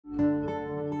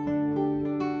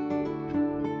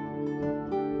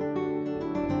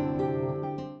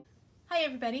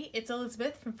everybody, it's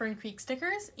Elizabeth from Fern Creek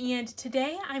Stickers, and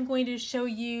today I'm going to show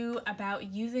you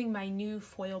about using my new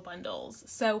foil bundles.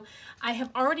 So I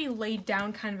have already laid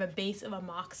down kind of a base of a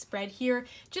mock spread here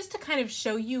just to kind of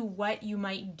show you what you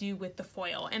might do with the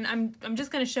foil. And I'm just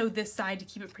going to show this side to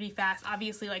keep it pretty fast.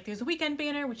 Obviously, like there's a weekend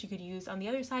banner which you could use on the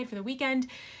other side for the weekend,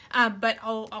 but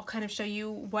I'll kind of show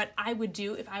you what I would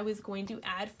do if I was going to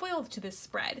add foil to this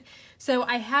spread. So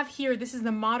I have here, this is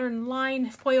the Modern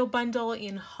Line foil bundle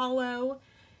in hollow,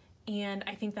 and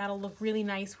I think that'll look really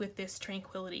nice with this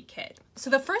Tranquility kit.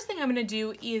 So the first thing I'm going to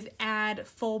do is add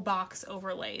full box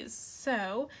overlays.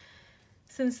 So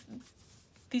since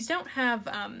these don't have,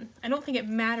 I don't think it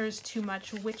matters too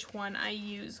much which one I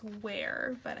use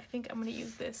where, but I think I'm going to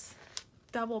use this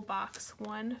double box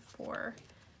one for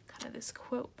kind of this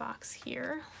quote box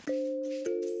here.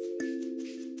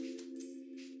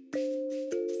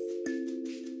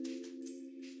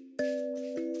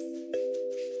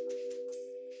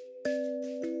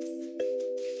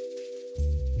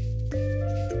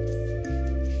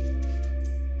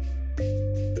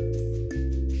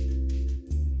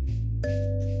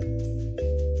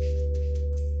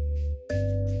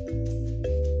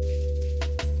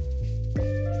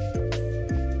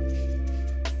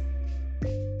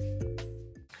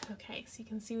 So you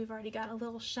can see we've already got a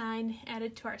little shine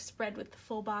added to our spread with the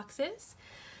full boxes.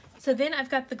 So then I've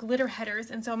got the glitter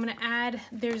headers, and so I'm going to add,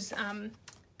 there's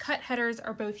cut headers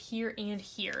are both here and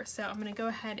here. So I'm going to go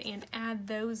ahead and add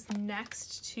those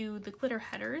next to the glitter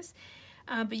headers.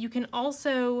 But you can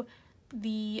also,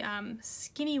 the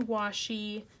skinny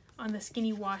washi on the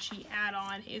skinny washi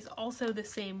add-on is also the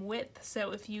same width.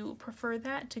 So if you prefer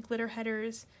that to glitter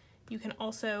headers, you can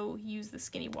also use the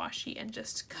skinny washi and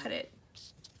just cut it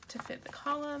to fit the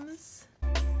columns.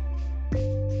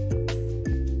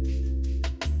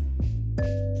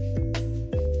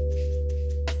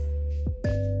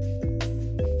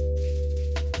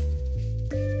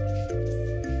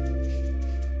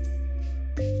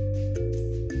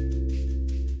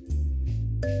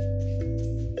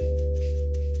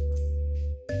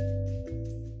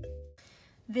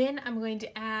 Then I'm going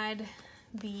to add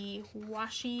the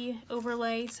washi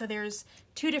overlay. So there's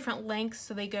two different lengths,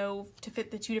 so they go to fit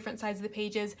the two different sides of the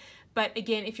pages. But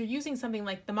again, if you're using something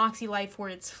like the Moxie Life where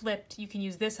it's flipped, you can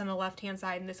use this on the left hand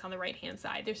side and this on the right hand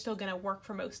side. They're still going to work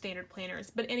for most standard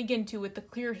planners. But and again too, with the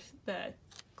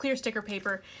clear sticker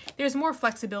paper, there's more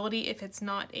flexibility. If it's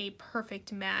not a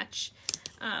perfect match,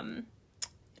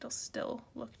 it'll still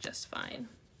look just fine.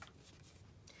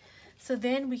 So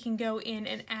then we can go in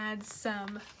and add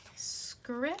some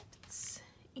scripts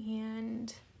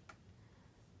and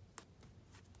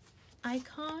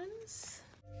icons.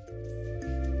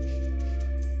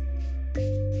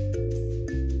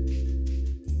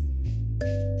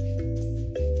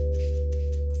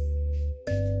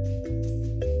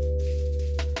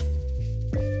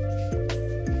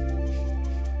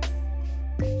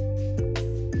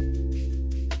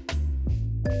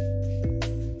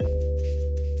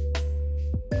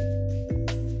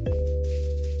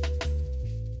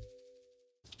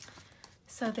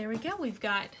 So there we go, we've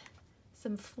got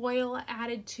some foil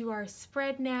added to our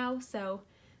spread now, so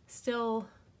still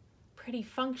pretty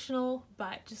functional,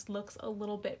 but just looks a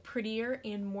little bit prettier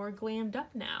and more glammed up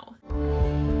now.